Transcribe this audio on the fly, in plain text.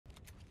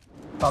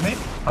On me.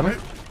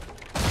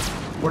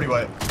 40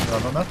 white.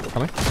 On that.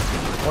 Coming.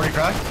 40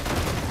 crack.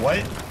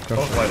 White. Go.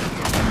 Both white.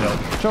 And yellow.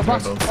 Show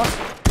box.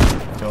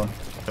 Kill him.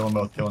 Kill them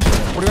both. Kill them.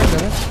 40 right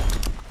there.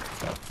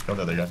 Yeah. Kill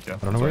the other guy. Yeah. I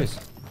don't know where he is.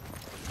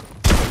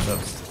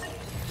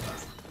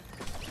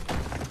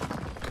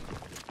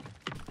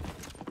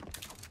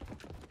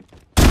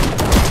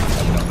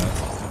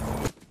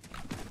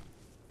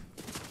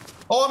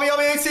 Oh, on me,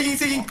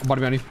 seeking. Body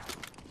behind you.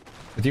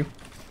 With you.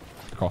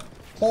 Good call.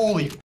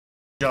 Holy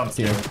jumps,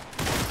 dude.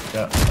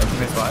 Yeah,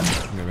 everything's fine.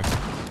 Maybe.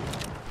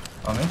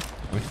 On me.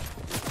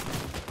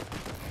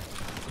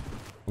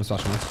 What's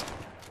flashing this?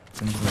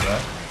 In the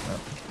back.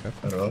 Yeah.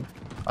 Okay.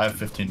 I have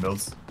 15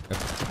 builds. Okay.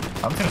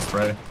 I'm gonna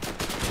spray.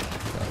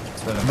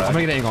 Spray them back. I'm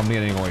gonna get an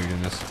angle while you're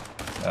doing this.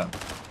 Yeah.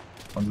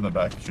 One's in the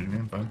back shooting me.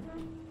 I'm fine.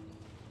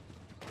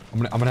 I'm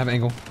gonna have an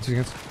angle.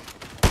 2 seconds.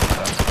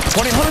 Yeah.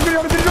 20,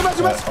 100 video,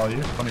 max. All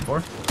you. 24.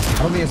 I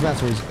don't think it's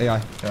max, he's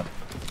AI. Yeah.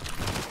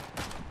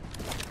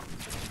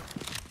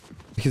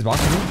 He's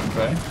boxing me.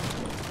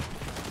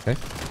 Okay.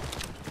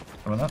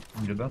 Coming up.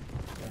 I'm good though.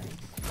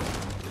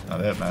 No,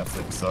 they have mats.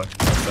 They suck.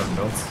 7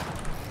 builds.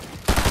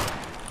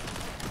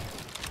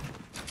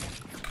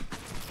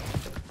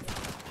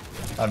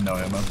 I have no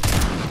ammo.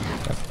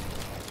 Okay.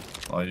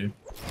 All you.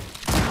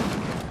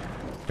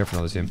 Careful,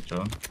 another team.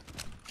 Chilling.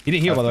 He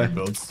didn't heal, by the way.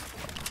 Builds.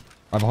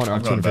 I have 100. I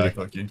have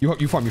 250.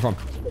 You farm.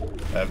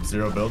 I have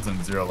 0 builds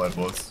and 0 light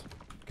bullets.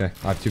 Okay,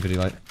 I have 250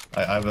 light.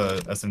 I have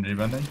a SMG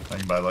vending. I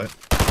can buy light.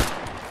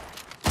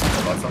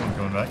 I bought someone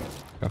coming back.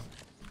 Go.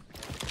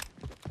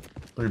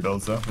 3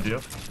 builds though. What do you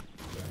have?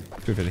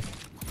 250.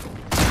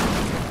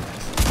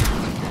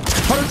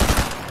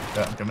 100!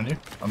 Yeah, I'm coming to you.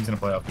 I'm just gonna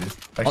play off these.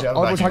 Actually, I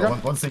have a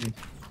back one sinking.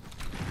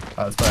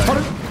 That's bad.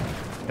 100!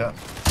 Yeah.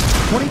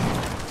 20!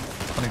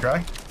 20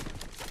 crack.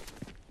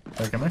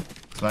 Hey, come here.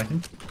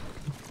 Smacking.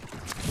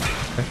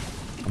 Okay.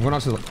 I'm going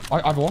out to the... I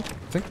have a wall, I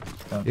think.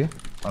 Yeah.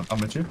 I'm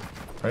with you.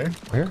 Right here?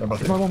 Right here? They're both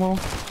It's here. my wall.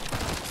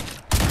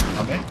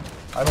 On me.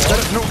 I have a wall.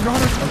 No,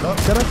 100. I'm up.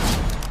 Dead it.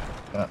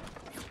 Yeah.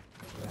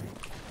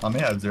 On me,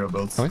 I have 0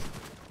 builds. Coming.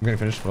 I'm getting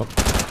finished. Hold up.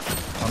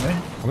 On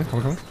me?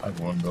 Coming. I have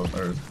 1 build,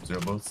 or 0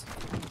 builds.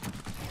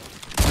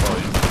 Follow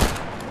you.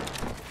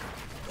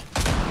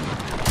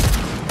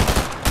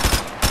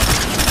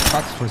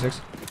 Box,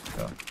 26.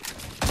 Yeah.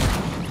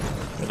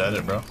 Good at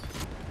it, bro.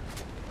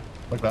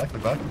 Look back.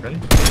 Ready?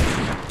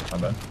 I'm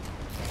bad.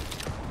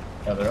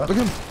 Yeah, they're up. Look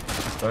at him.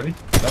 30.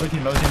 Another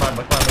team mine.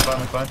 Look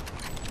fine.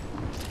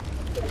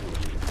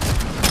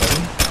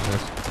 Ready?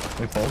 Yes.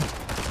 We fold.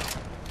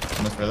 I'm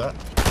gonna spray that.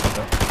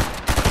 Okay.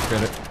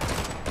 Get it.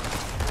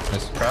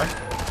 Nice. Crack.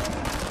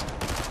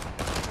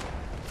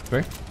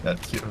 Three. Yeah,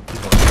 people.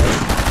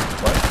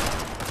 White.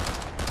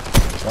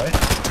 Dead.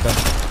 Dead.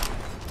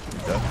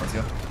 Let's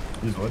go.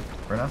 Use wood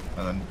for now,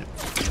 and then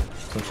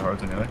switch to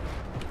hearts anyway.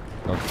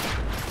 Go.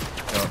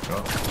 Go.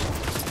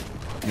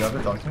 You have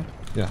it? Talk to me.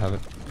 Yeah, have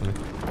it.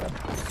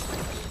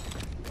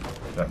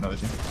 Yeah, another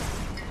team.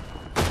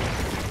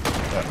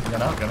 Yeah,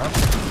 get out.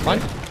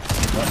 Fine.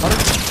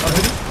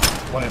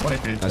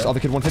 180. Nice. Other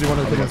kid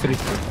 150.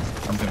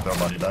 I'm gonna throw a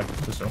body back,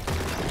 just so.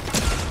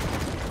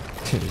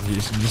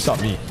 You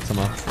stopped me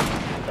somehow.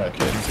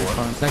 Okay,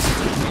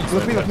 Nice.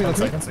 Look me.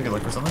 Seconds, we can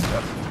look for something.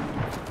 Yeah.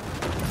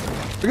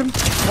 Look at him.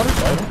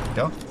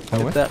 Go.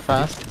 Hit that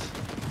fast.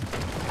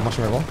 I'm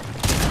watching my wall.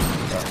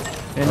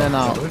 Yeah. In and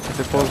out. If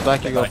it pulls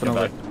back, you go up and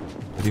over.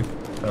 With you.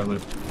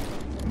 Loop.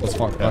 Let's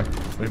fuck. Yeah. Back.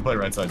 We can play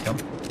right side, come.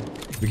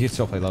 We can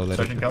still play low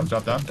later. Second come,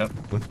 drop down. Yep.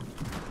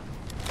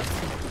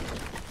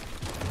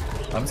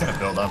 I'm just gonna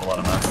build. I have a lot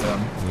of max down.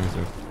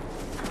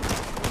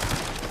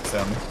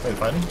 Sam, wait,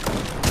 fighting?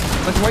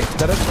 Let's wait.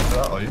 Dead it.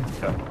 Oh, you?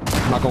 Okay.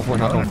 I'm not going for it.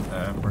 Not going.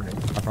 We're good.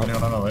 I promise.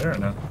 Anyone on the layer or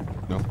no?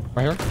 No.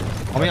 Right here.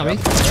 On me.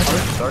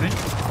 30?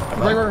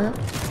 Right here.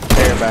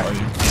 There, back. Oh,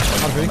 you.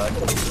 I'm ready. Back.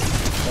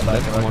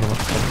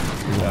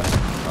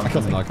 Yeah. I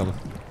killed him. I killed him.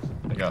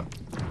 There you go.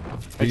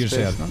 You just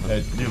say that. Hey,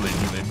 you lead.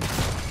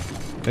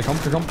 Hey, come.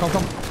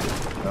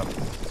 Yeah.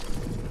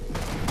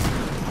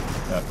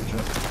 Yeah, for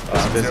sure.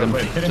 Fizz him.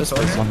 Wait, hit him Just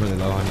still fizz here? I'm really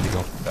low. I need to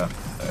go. Yeah,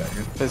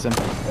 good. Fizz him.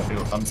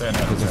 Yeah, I'm saying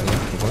that.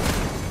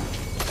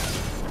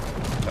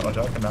 Yeah, watch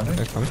out, come down here.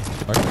 Okay, coming.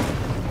 Get back.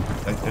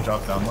 They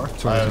drop down more.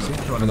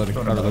 260. Reloading.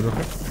 Reload real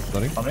quick.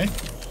 Reloading. On me?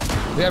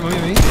 Yeah,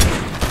 me.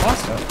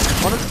 Lost.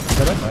 100.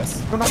 Dead it. Nice.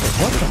 No, not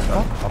what the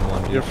fuck? I'm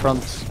one. Your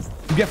front.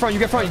 You get front.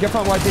 Wide Yeah,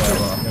 picture.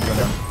 well, I'm gonna go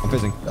down. I'm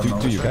fizzing.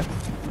 Do you, okay?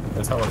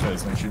 That's how I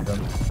face. Make sure you done.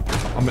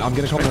 I'm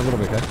gonna come in a little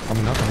bit, okay?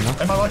 Coming up.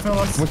 Hey, my life. I'm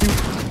with you.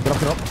 Get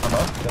up. I'm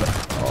up. Get it.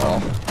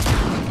 Oh.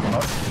 I'm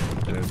up.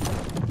 Dude.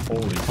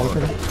 Holy fuck.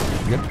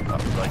 You good?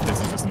 Like, this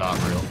is just not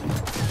real.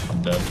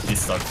 I'm dead. He's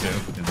stuck too.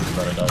 He's just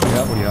about to die.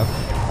 What do you have?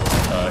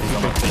 He's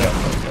on my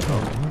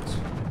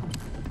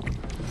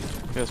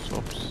Yes,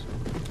 swaps.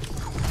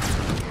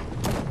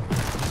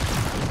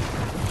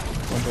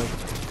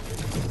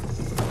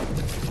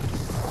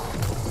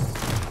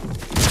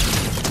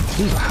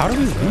 Dude, how do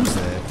we lose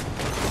that?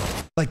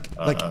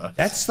 Like,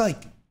 that's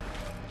like...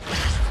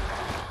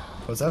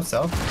 Was that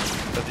south?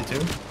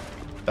 52?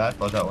 That,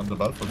 watch that one's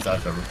above. Let's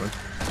dash over quick.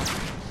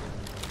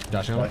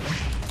 Dashing on me.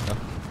 Go.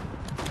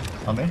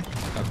 On me.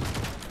 Go.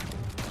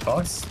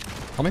 Box.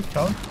 Coming.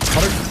 Coming.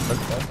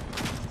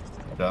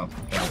 100. Down.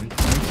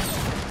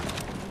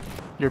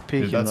 You're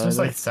peeking, Dude, that's just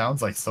right? like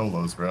sounds like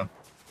solos, bro.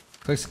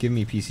 Clix, give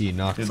me PC.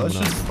 Knock Dude, someone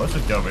out. let's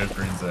just go with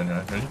greens in,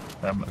 right? Ready?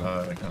 I can't put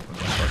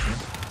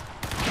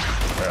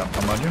Alright,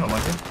 I'm on you. I'm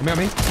on you. Come here,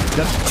 me. Dead.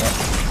 Yeah,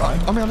 fine.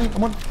 I'm on.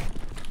 I'm on.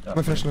 Yeah. Am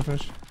I finished? Do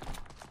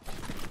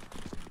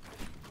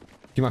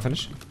you mind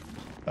finish?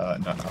 No, I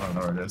don't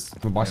know where it is.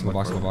 I'm a boss. I'm I'm a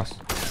boss. for I'm a it. boss.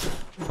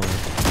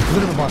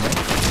 Literally a boss.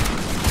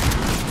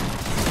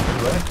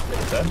 Anyway,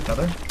 dead.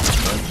 Another. Good.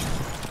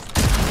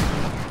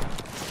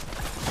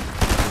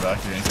 Go back.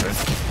 You're in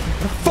space.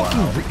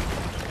 Fucking.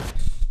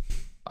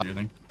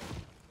 Using.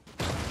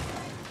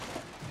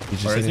 You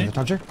just Where is sitting he? in the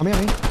toucher? I'm me.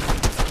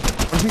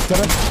 Where's me?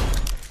 Dead.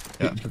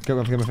 Yeah.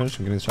 Go get my finish.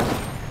 I'm getting this shot.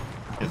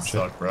 Get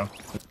stuck, bro.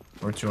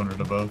 We're 200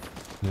 above.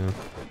 Yeah.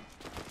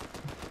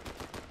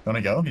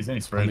 Wanna go? He's in.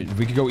 He's spread.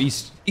 We could go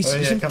east. East. Oh,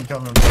 yeah, east. come.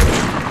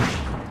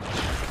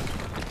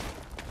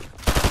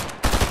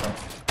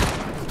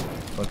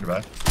 Look your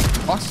back.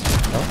 Box.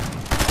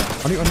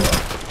 Oh. On you.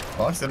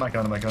 Box in my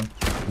gun. Okay.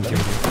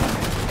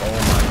 Oh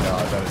my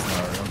god, that is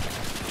not real.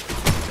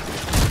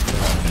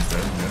 He's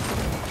dead, yeah.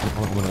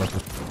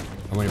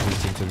 I'm waiting for the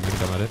team to make a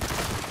dumb at it.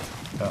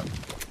 Yeah.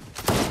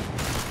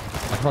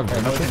 I can probably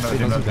Another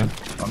team.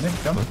 On me,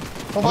 come.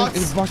 Full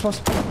box. Box.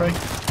 Break.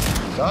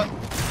 Shot.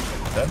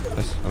 Dead.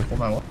 Yes. Hold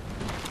my wall.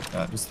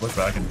 Yeah, just look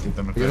back and keep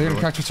them. You're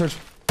gonna catch your surge.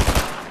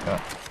 Yeah.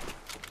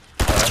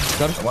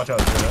 Dead. Watch out.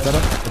 Dead.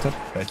 That's it.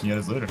 Okay, can you get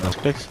his loot or no?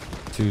 Clix.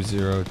 2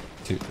 0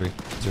 2 3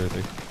 0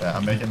 3. Yeah,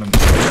 I'm making them.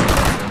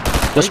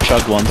 Just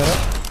chug once.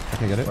 I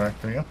can't get it. Where?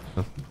 Can we go? I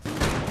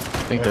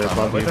think they're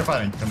above Wait, you. they're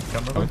fighting.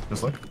 Come over.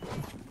 Just look.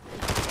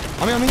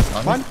 On me. On me.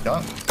 Fine.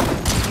 Got.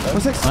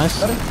 1-6.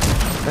 Nice.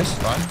 Nice.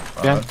 Fine.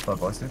 Yeah. God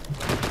bless you.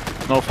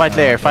 No, fight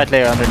layer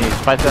underneath.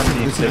 Fight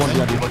underneath. This is one Clix.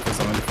 behind you. Look for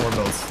someone. 4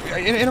 builds.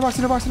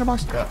 In a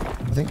box. Yeah. I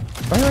think.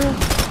 Right here.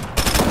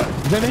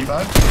 Dead.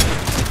 85.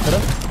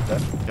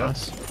 Dead. Yeah.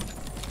 Nice.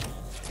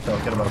 Go,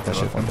 get him out. Fuck that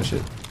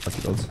shit. Fuck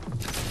the builds.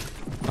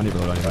 I need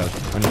reload.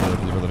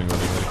 Reloading.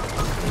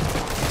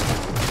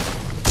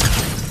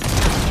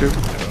 True.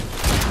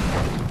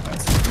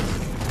 Nice.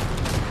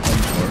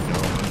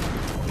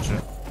 Good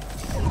shit.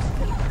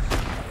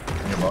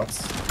 In your box.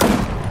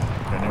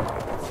 In here.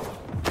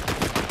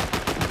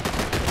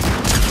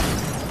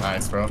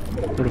 Nice, bro.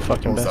 You're the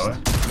fucking Pulls that best. way.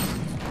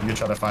 You can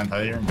try to find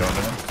higher and go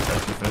into him.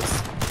 Catch your fist.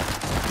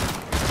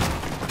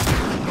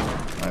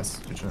 Nice.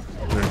 Good shit.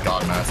 You're a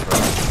god mass, bro.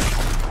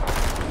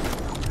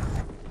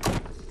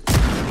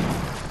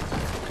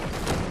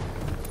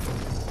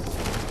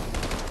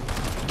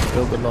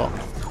 Build a lot.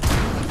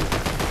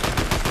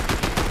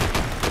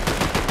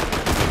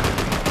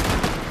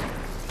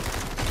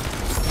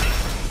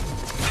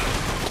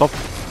 Top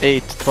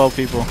 8, 12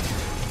 people.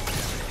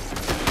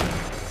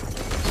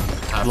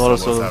 Half A lot of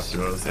solos, half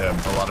solos. duos. Yeah,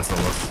 a lot of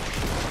solos.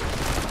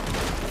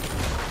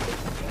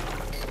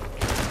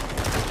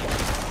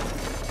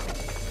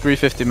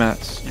 $350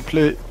 mats. You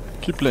play.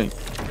 Keep playing.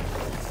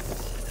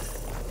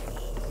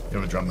 You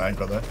have a drum mag,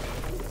 by the way.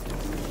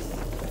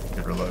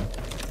 Good reload.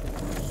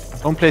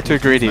 Don't play too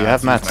greedy. You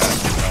have mats.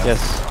 Mats.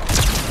 Yes.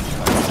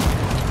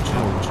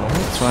 Chill.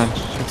 It's fine.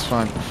 It's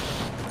fine.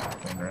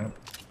 Ramp.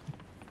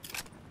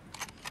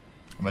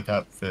 I'm gonna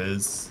tap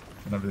Fizz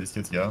whenever these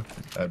kids go.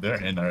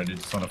 They're in already,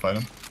 just wanna fight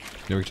them.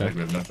 Yeah, we I think check.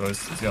 we have no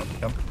choice. Let's go.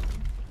 Come.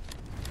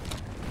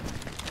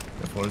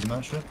 Got floors in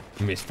that shit?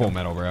 I mean, it's full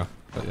metal, bro.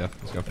 But yeah,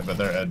 let's go. Yeah, but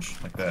they're edge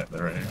like that.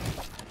 They're right here.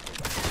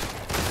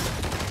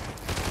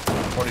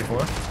 44.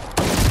 Yes.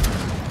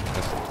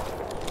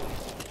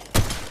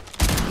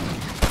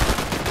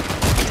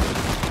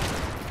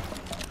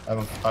 I have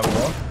a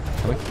wall.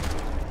 Coming.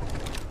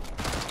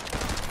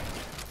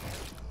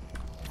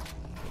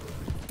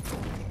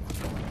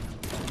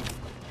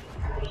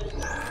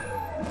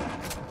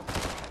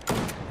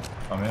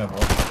 I may have a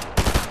wall.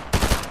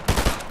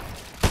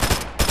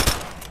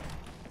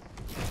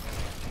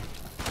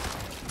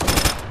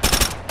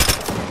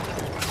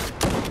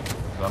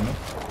 Is on me?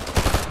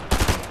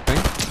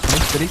 Coming.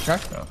 Steady.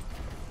 Crack. No.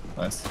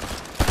 Nice.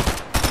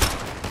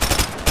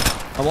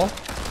 A wall.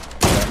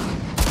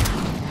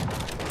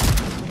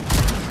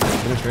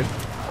 Finish trade.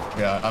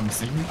 Yeah, I'm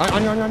seeing you.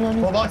 On you.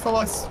 Full box.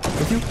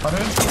 With you. I'm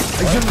in.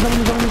 Hey, jump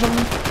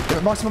me.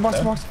 Box.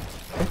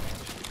 Okay.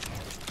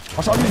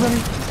 Also, on you.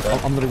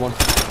 I'm literally one.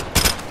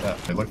 Yeah,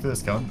 hey, look at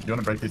this count. You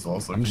wanna break these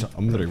walls? Look.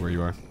 I'm literally where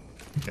you are.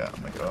 Yeah,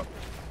 I'm gonna go up.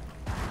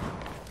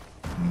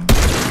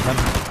 Come.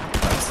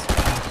 Nice.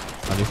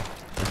 On you.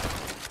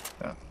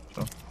 Yeah,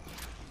 so.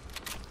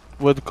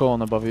 Wood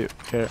cone above you.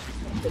 Here.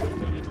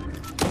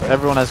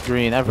 Everyone has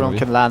green. Everyone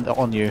can land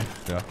on you.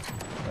 Yeah.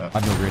 Yeah. I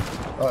have no green.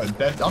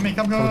 Dead. On me,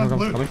 come, loot.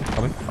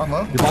 Coming. I'm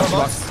low. Your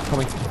box.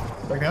 Coming.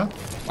 Back now.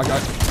 I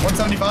got.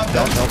 175,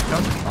 dead. Nope.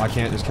 Come. I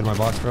can't just kill my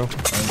box, bro. I'm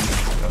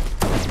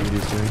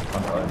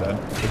sorry, dead.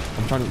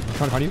 I'm trying to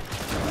find you.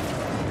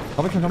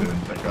 Coming.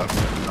 Didn't pick up.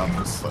 I'm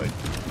just like,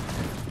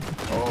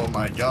 oh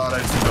my god, I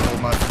just need to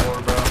hold my floor,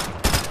 bro.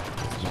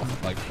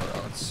 Like, bro,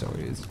 it's so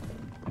easy.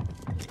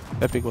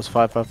 Epic was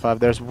 555.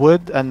 There's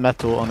wood and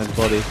metal on his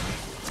body.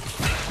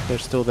 They're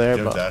still there,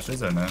 Do you have but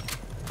dashes or no?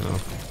 No.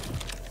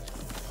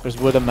 there's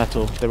wood and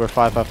metal. They were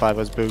 555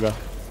 as Booga.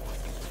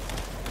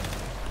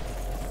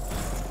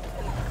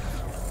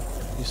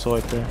 You saw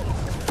it there.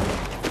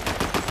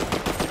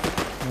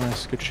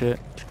 Nice, good shit.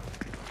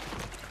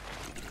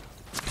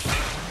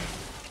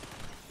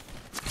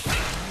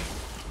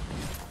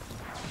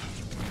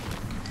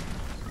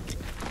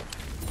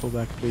 Pull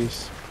back,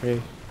 please.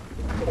 Pray.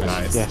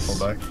 Nice. Yes.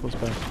 Pull back. Pulls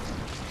back.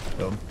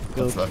 Build.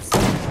 Build. That's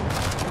Get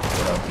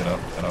up, get up,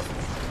 get up.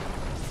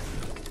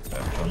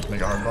 Yeah, come.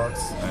 Make a hard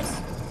box.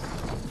 Nice.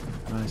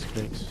 Nice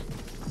Clix.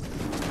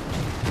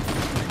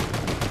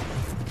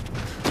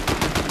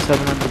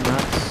 700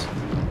 mats.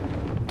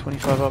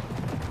 25 up.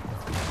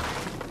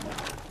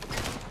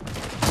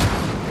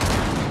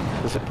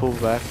 Does it pull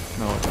back?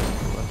 No, it doesn't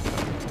pull back.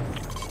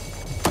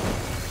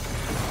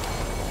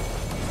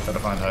 Try to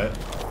find height.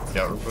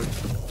 Scout real quick.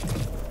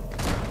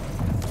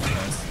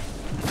 Nice.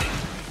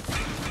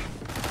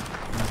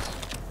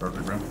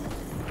 Perfect, bro.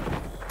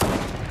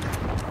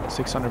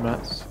 600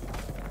 mats.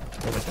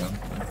 Get it down.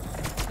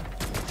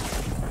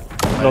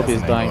 Lobby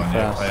is dying I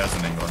fast. has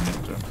an angle on you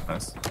too.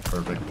 Nice.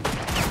 Perfect.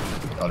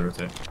 Gotta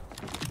rotate.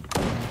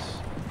 Nice.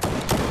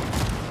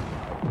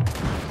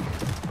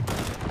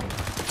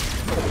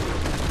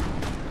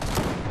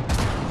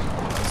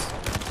 Nice.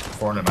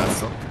 400 mats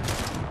still.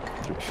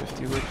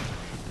 350 wood.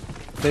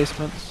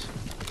 Basements.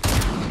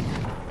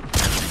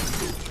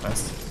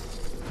 Nice.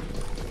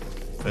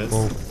 Fizz.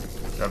 Whoa.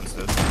 Grab his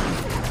fizz.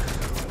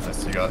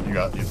 Nice. You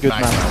got. Good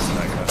nice, man.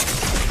 nice, nice.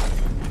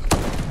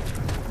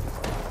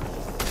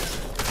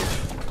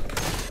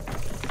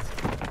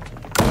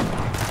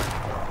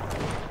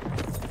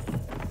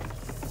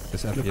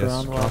 This Look FPS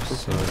around while drops,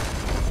 it's so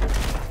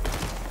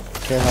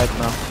Care height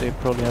now. They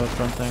probably have a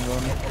front angle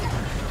on it.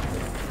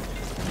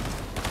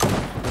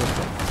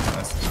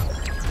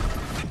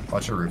 Nice.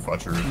 Watch your roof.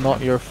 Watch your roof.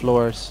 Not your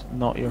floors.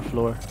 Not your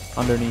floor.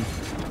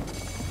 Underneath.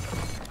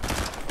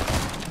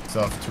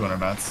 Still have 200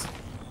 mats.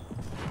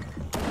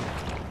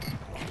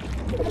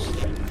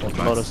 Both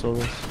A lot of mats.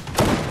 solos.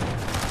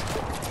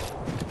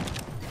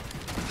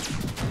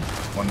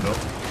 One built.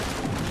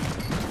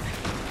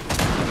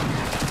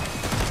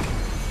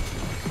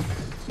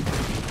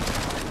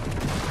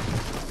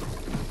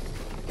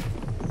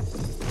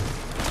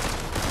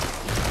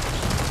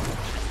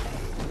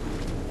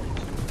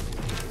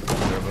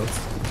 Zero builds.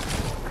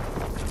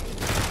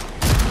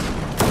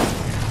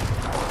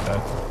 Okay.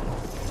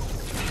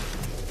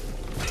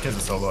 This kid's a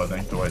solo, I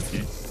think, the white tee.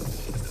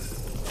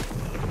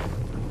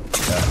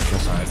 Yeah,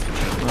 that's nice. Good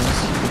shit.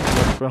 Nice.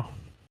 Good work, bro.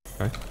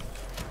 okay.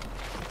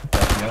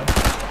 Backing out.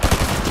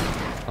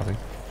 Nothing.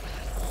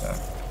 Yeah.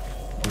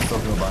 We're still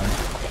going blind.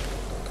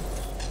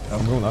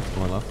 I'm going left.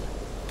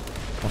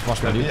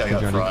 Watch me. I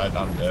got fried,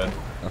 I'm dead.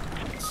 Okay.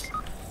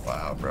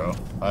 Wow, bro.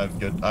 I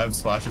have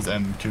splashes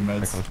and 2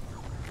 meds. Excellent.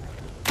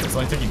 It's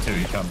only taking 2,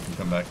 you come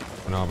back.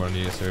 No, but I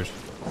need a surge.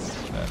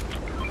 Yeah.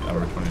 Now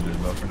we're 20 days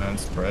left for now.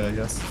 Spray, I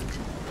guess.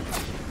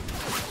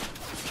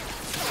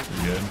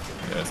 You good?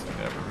 Yes,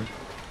 yeah, we're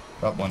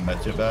got one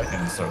medkit back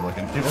and start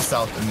looking. People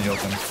south in the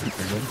open.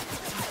 You're good.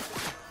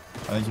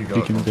 I think you go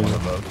You can do one it.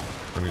 above.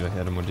 I'm gonna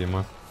hit him with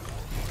DMR.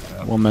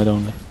 Yeah. One med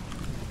only.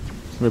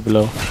 We're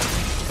below.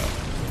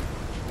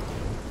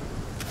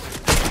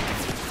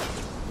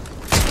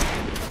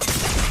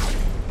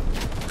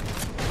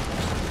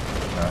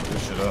 Alright,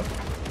 push it up.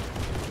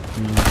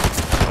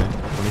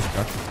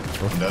 Okay.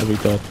 I'm Are dead. we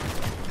dead?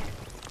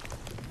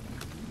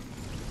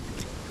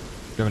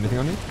 Do you have anything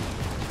on you?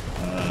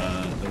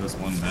 There was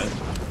one med.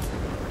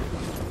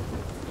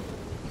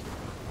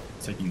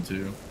 Taking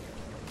 2.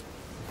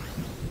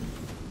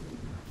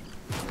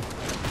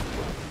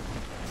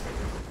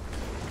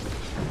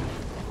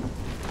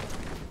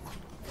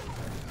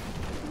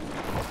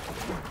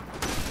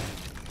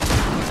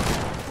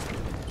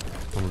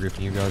 I'm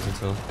griefing you guys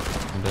until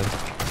I'm dead.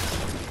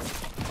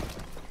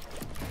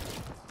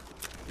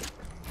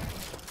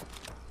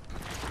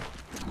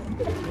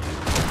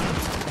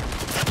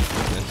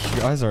 Yeah,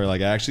 you guys are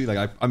like actually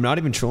like I'm not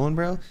even trolling,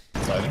 bro.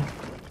 Exciting.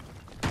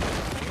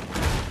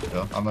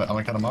 Yeah, am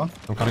I kind of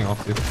off? I'm cutting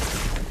off, dude.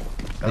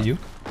 Yeah. Hey, you?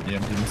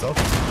 EMP himself.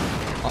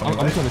 I'm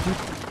killing you.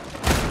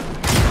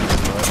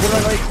 What did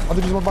I like? I'll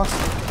do just one box.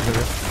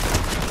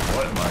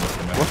 What am I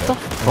looking at? What the I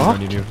fuck?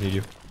 need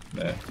you.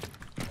 Yeah.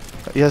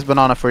 He has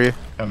banana for you.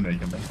 Come here,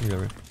 come here. You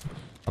got it.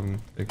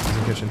 He's in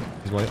the kitchen.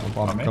 He's white. I'm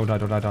bomb. me? Don't die,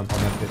 don't die. I'm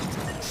that bit.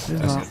 He's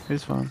That's not. it.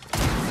 He's fine.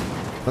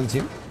 On the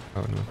team?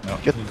 Oh no. No,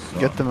 Get he's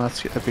get the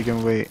mats if we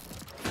can wait.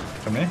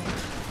 Come here.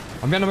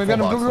 I'm behind him. Full Go,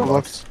 box, go, full go.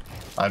 box.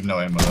 I have no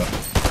ammo though.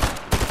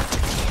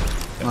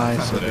 Yeah, Nice.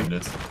 that's what it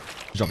is.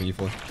 Jumping you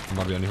fully. I'm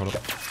about to be on you. Hold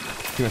up.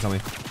 Teammates on me.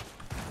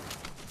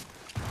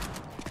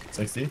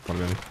 60? About to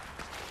be on me.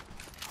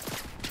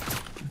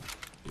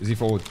 Is he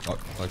forward? Oh,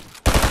 like,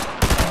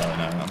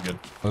 No, I'm good.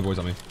 other boys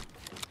on me.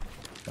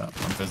 Yeah, I'm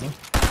fizzing.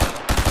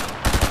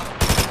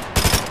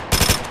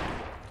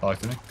 Talk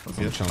to me. Let's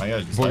get Chilling. my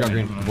guys. Boy got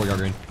green. Boy got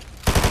green.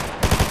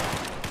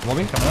 Want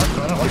me? Coming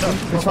up, watch out.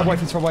 It's for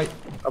white. It's for white.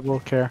 Double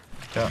care.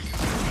 Yeah.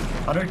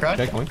 100 crack.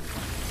 Okay, coming.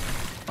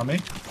 On me.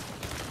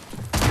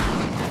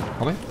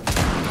 Coming.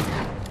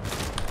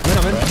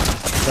 I'm in.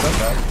 Shut up,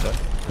 crack.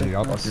 There you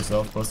go. Fuck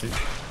yourself, pussy.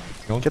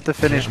 Get the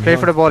finish. Pay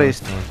for the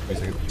bodies. Wait a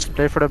second.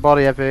 Pay for the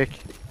body, Epic.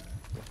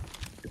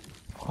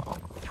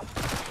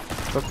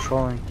 Stop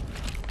trolling.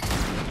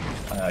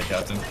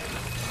 Captain. I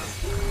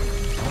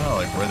don't know,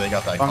 like, where they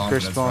got that Bunker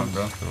confidence spawn. from,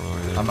 bro. I don't know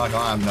either. I'm not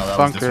gonna. No, that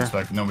Bunker. was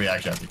disrespectful. No, we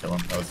actually have to kill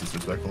him. That was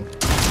disrespectful.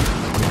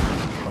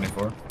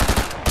 24.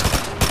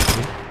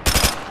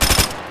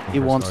 He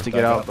wants to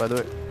get out, by the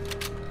way.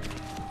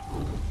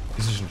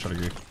 Decision shot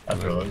agree. I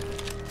feel it.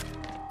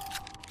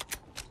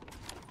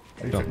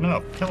 Don't.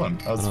 No, kill him.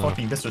 That was No, no.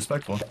 fucking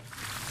disrespectful.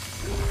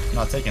 I'm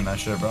not taking that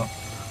shit, bro.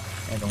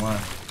 Ain't gonna lie.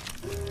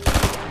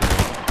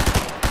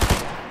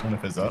 What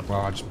if it's up?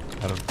 Wow, I just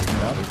had a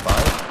Yeah, there's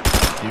 5.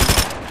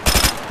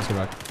 Let's go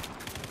back.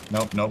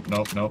 Nope, nope,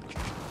 nope, nope.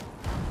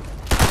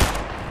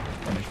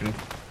 Finish me.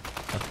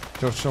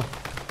 Chill.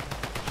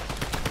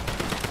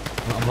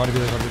 I'm about to be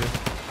there, I really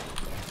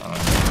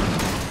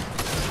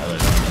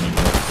don't have any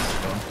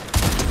bullets, so.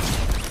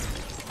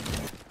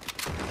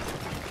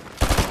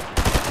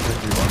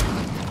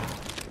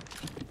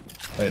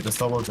 Hey, the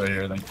solo's right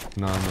here, I think.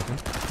 No, I'm looking.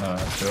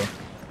 Chill.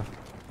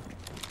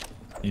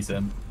 He's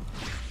in.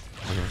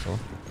 Okay, solo.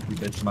 You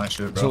bitch my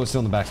shit, bro. Solo's still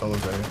in the back. Solo's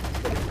right here.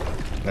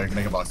 Okay,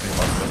 make a box, okay?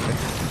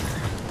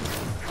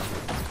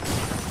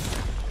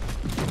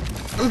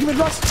 Look at me,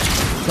 box.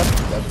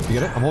 You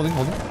get it? I'm holding.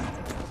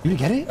 You didn't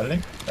get it?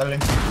 Editing.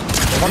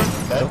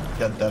 Dead.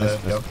 Get that.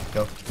 Nice.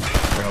 Go.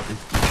 Very healthy.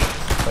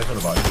 Wait for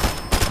the body.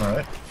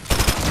 Alright.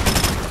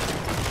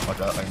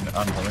 Watch out.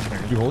 I'm holding. Here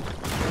You hold? go.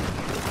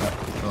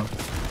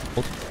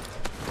 Hold.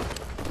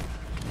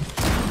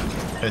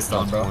 Pissed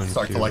on, bro. One,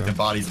 Start two, collecting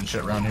bro. bodies and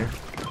shit around here.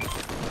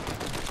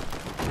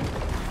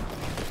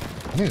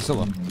 I think it's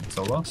solo.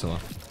 Solo? Solo.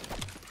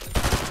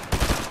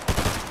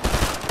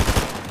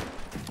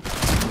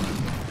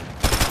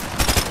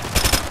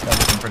 That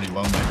looking pretty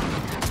lonely.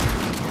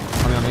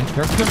 On me.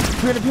 Here.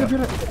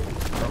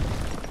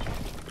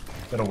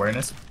 Good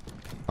awareness.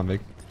 I'm big.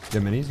 Do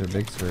you have minis or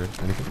bigs or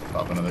anything?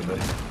 Pop another bit.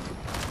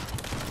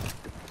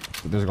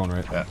 There's a going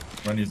right. Yeah.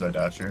 We're gonna use our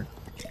dash here.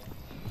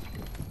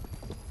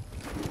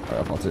 Alright,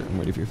 I'll pause it. I'm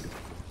waiting for you.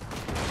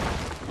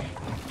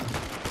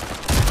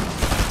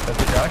 That's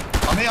the crack.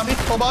 On me.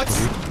 Full box.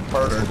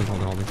 Murder.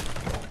 Holding.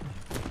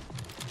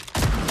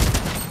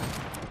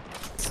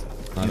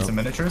 Need some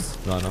miniatures?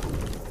 No.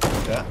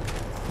 Yeah.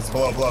 It's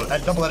blow.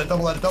 Double edit.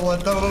 Doubles.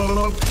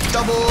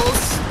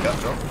 Yeah,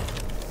 sure.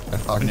 I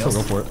can still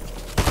go for it.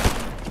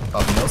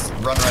 Popping nails.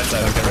 Run right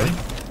side. Okay, ready?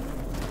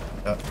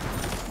 Yeah.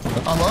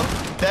 On low.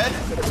 Dead.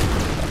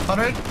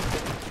 100.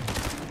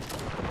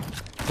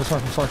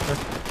 Sorry.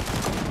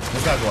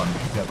 This guy's one. I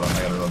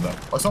gotta reload that.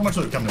 Oh, so much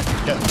loot coming in.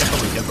 Get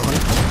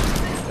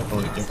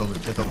the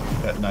loot.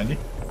 At 90.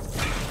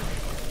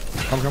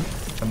 Come.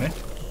 Come in.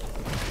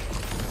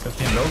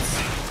 15 builds.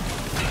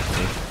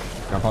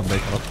 Got pop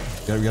bake.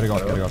 We gotta go.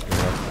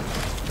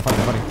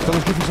 Fighting. Still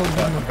in people.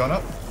 I'm going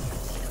up.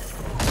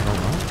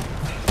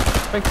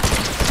 Fake.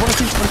 One of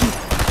two.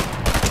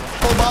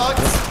 Full box.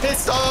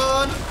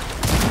 Piston.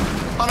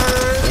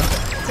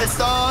 100.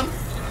 Piston.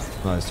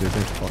 Nice, dude.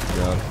 Thank you. Oh,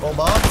 God. Full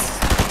box.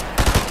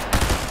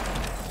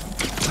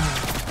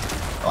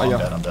 Oh,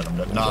 yeah. I'm dead.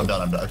 No, I'm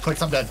done.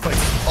 Clix, I'm dead. Clix.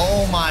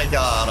 Oh my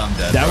god, I'm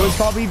dead. That bro. was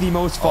probably the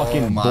most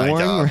fucking Oh my boring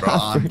god, bro.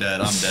 round. I'm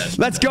dead.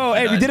 Let's go.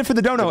 Hey, we did it for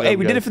the dono. Hey,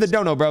 we did it for the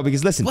dono, bro.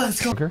 Because listen.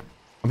 Let's go.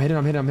 I'm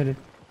hitting.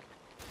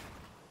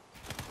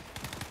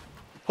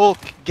 Hulk,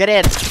 get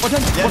in.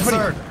 Yes,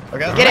 sir.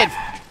 Okay. Get in.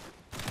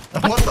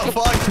 What the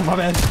fuck? My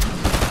bad.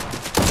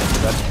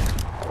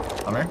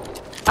 I'm here.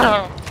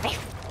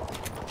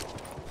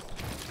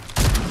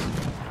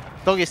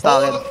 Doggy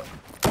style in.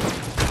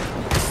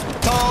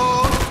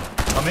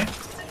 On me.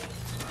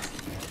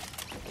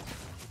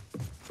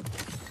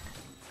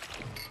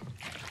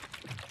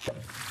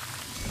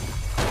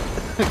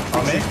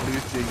 On me.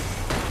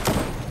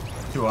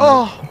 200.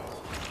 Oh!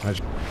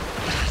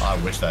 I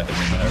wish that hit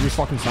me in the You head. just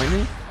fucking sniped me?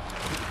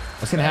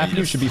 What's gonna happen?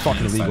 You It should be just-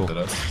 fucking you just illegal. sniped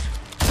at us.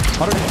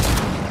 One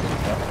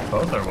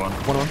Both are one.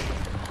 on.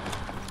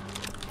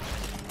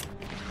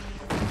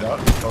 He's out.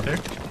 Both here.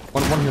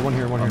 One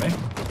here. On me.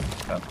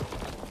 Yeah.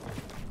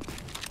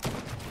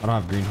 I don't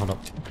have green. Hold up.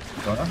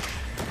 Going up.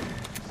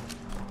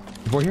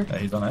 You boy here? Yeah,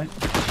 he's on A. He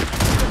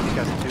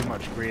has too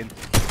much green.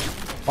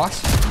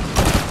 Box.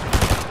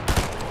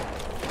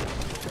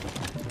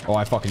 Oh,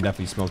 I fucking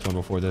definitely smoked one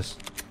before this.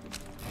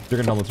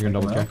 You're gonna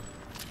double. Okay.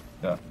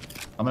 Yeah.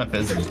 I'm gonna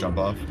fizz and just jump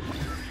off.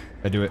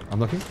 I do it. I'm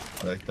looking.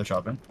 They're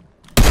chopping.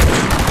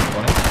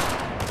 20.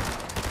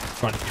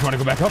 You wanna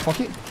go back up? Fuck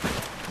it.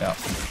 Yeah.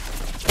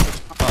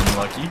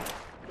 Unlucky.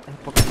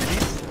 Popping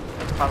minis.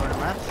 500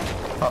 mats.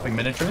 Popping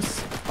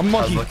miniatures. I'm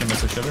I was lucky. looking,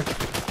 Mr. Shiver.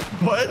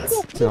 What?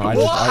 No,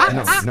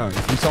 no.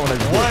 You saw what I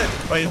did. What?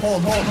 Wait,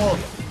 hold.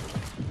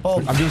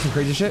 I'm doing some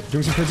crazy shit.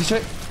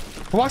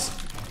 Full box.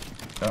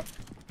 Yeah.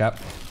 Yep.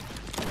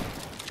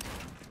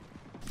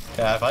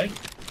 Yeah, fight.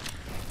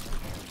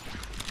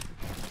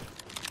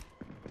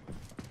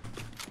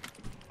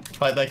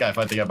 Fight that guy.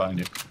 Fight the guy behind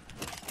you.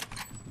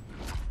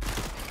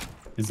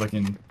 He's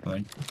looking,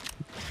 like...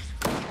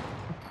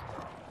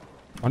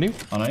 On you?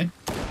 On A.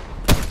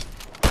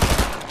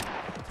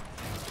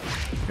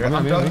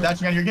 I'm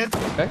dashing on your kid.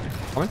 Okay,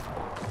 come in.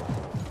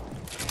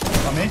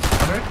 On me.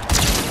 Under it.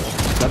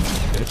 That's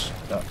bitch.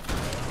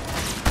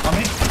 Yeah. On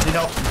me. You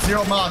know,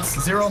 0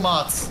 mods. 0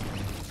 mods.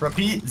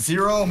 Repeat,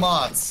 0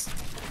 mods.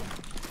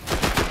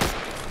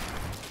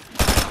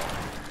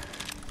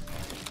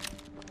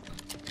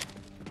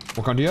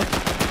 What gun do you have?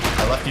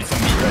 I left you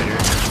some meat right here.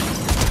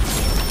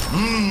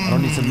 I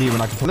don't need some meat when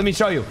I can. Let me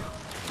show you.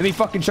 Let me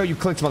fucking show you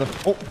Clix, mother.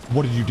 Oh,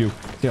 what did you do?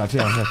 Yeah.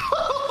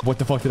 What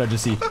the fuck did I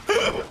just see?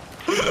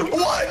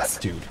 What?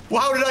 Dude.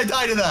 Well, how did I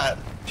die to that?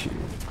 Dude.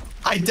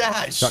 I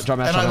dashed. Drop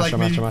match, and I like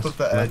drop me match. with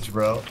the edge,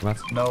 bro.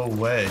 No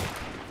way.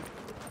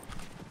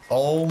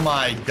 Oh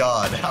my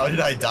god. How did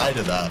I die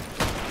to that?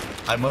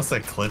 I must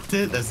have clipped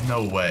it? There's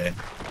no way.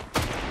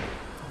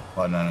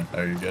 Well, no.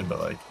 Are you good? But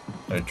like,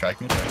 are you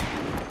tracking me? No.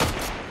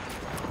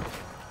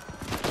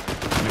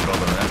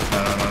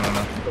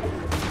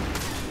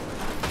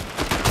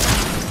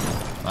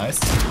 Nice.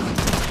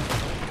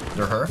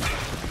 They're her.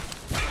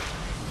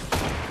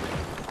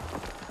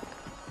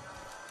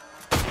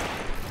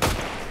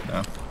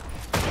 No.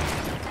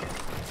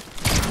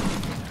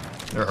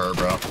 They're her,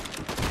 bro.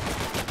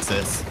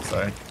 Sis,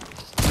 sorry.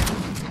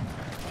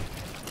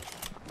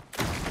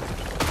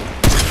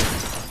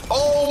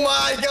 Oh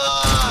my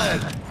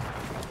god!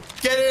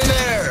 Get in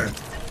there!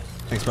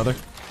 Thanks, brother.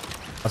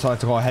 That's why I like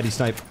to call a heady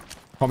snipe.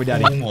 Call me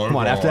daddy. Oh Come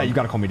on, after that, you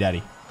gotta call me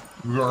daddy.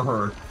 You're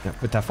her. Yeah,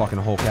 put that fucking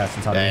whole cast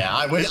inside of me.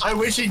 Yeah, I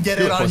wish he'd get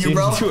Do it it, on pussy. you,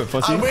 bro. Do it,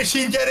 pussy. I wish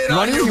he'd get it You on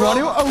want you, to? You bro. want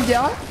to? Oh,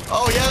 yeah?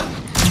 Oh, yeah?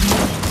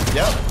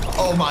 Yep.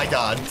 Oh my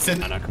god. Sit.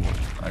 No, come on.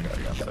 I got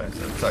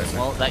sorry, sir.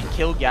 Well, that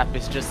kill gap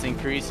is just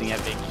increasing, I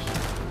think.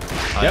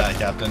 Aye,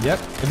 Captain. Yep.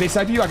 If they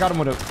snipe you, I got them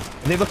with a...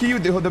 If they look at you,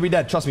 they'll be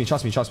dead. Trust me. Keep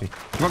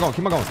on going.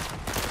 Keep on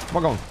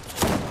going.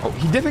 Oh,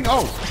 he dipping?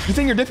 Oh, you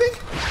think you're dipping?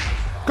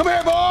 Come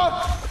here,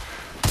 boy!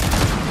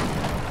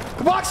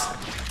 Come box!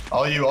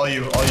 All you.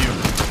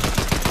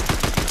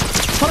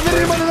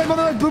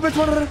 150, blue bitch,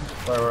 100.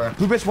 Where?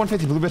 Blue bitch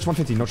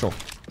 150, no show.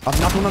 Not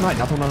the one on height,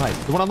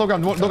 The one on low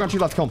ground, to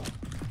your left, come.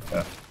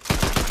 Yeah.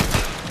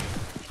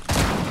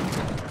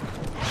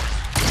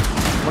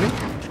 20?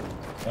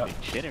 Yeah. Big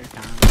shitter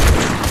time.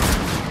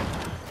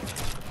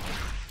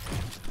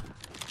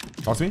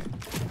 Talk to me?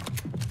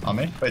 On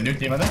me? Wait, nuke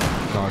team, I think?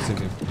 No, same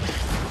team.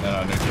 No,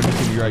 nuke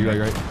team.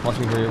 You're right. Watch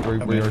me where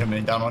you're. Come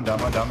in. Down one.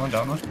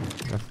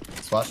 Yeah.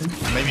 Splashing?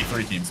 Maybe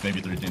 3 teams. Look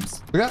at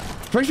that.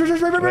 Break.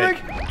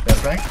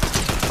 Best rank.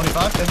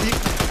 25, 50.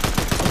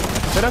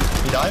 Hit him.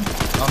 He died.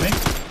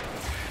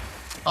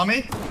 On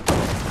me.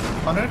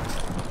 100.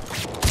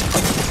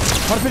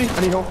 150. I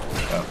need help.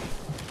 Yeah.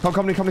 Come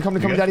to me,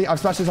 good? daddy. I'm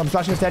splashing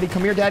this, daddy.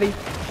 Come here, daddy.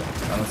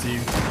 I don't see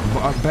you.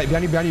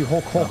 Behind you.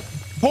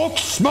 Hulk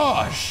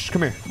smash.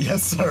 Come here.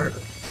 Yes, sir.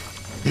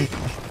 We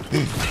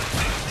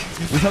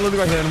tell the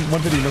guy here.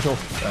 150. No show.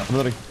 Yeah. I'm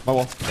loading. My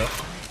wall. Yep.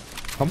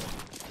 Come.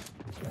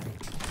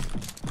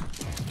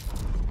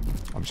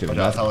 I'm shooting.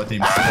 That's how a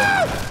team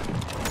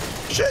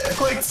Shit, it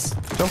clicks.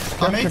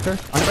 On me.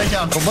 Straight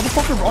down. Oh,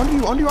 motherfucker, on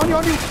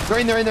you. They're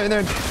in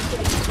there.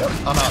 Yep,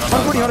 I'm out.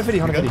 150.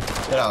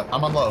 Get out.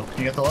 I'm on low. Can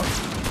you get the low?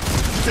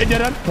 Straight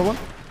dead. Pull one.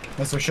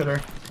 Mr. Shitter.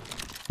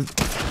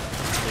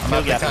 I'm Kill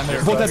at the gap time is there.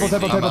 there.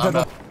 Both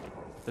dead.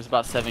 There's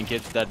about 7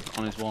 kids dead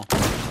on his wall.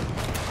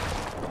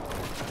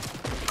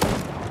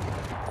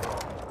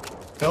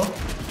 Phil?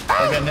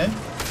 We're getting in.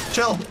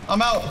 Chill.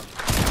 I'm out.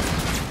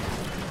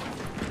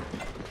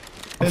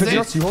 Busy?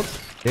 You hold.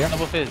 Yeah.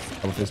 Double fizz.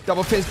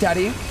 Double fizz,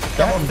 daddy.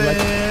 Double fizz.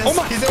 Oh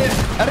my. He's in.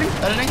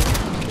 Editing.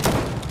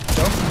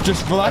 Go.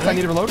 Just relax. I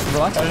need to reload.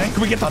 Relax. Editing.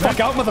 Can we get the fuck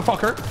out,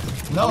 motherfucker?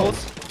 No.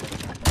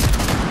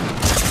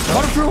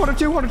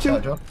 102.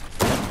 Joe.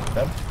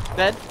 Dead.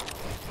 Dead.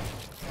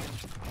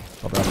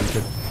 Oh, bad.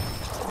 Good.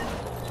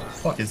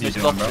 Fuck is he There's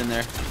doing, flops bro? in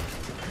there.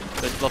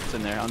 There's flops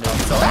in there. Under.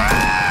 Pissed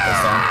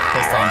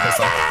on.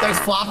 There's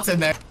flops in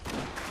there.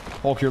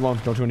 Hulk, you're alone.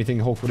 Don't do anything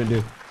Hulk wouldn't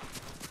do.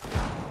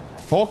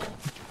 Hulk?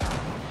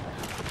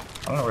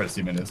 I don't know where his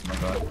teammate is. Oh my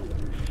god.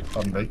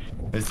 Fucking big.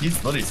 He's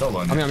literally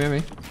solo. I'm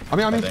me.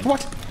 think.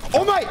 What?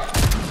 Oh my!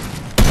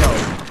 No.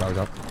 That was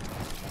up.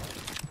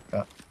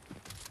 Yeah.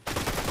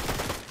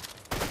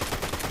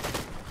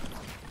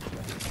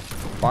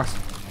 Box.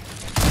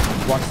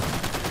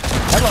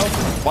 Hello.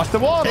 Watch the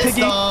wall, Pissed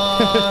piggy.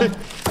 on.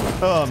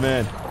 Oh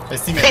man.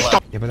 His teammate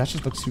left. Yeah, but that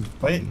just looks too.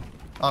 Wait.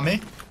 On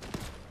me?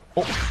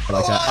 Oh,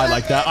 I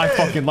like that. I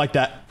fucking like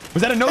that.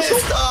 Was that a no Pissed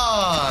scope?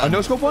 on. A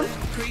no scope one?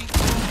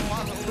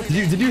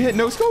 Did you hit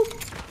no scope?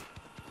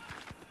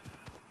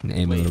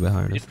 Aim a little bit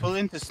higher. You pull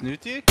into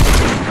Snooty?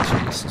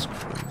 Jesus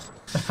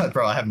Christ.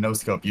 Bro, I have no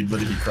scope. You'd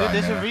literally be Dude, crying.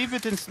 there's a there.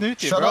 reboot in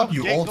Snooty, Shut bro. up,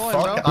 you Get old going,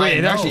 fuck. bro. Wait,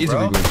 it know, actually is a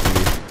bro.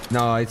 reboot.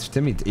 No, it's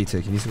Timmy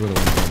E-Tick. He needs to go to the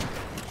one.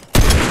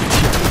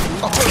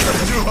 Oh,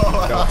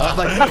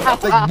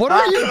 Like, what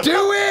are you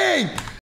doing?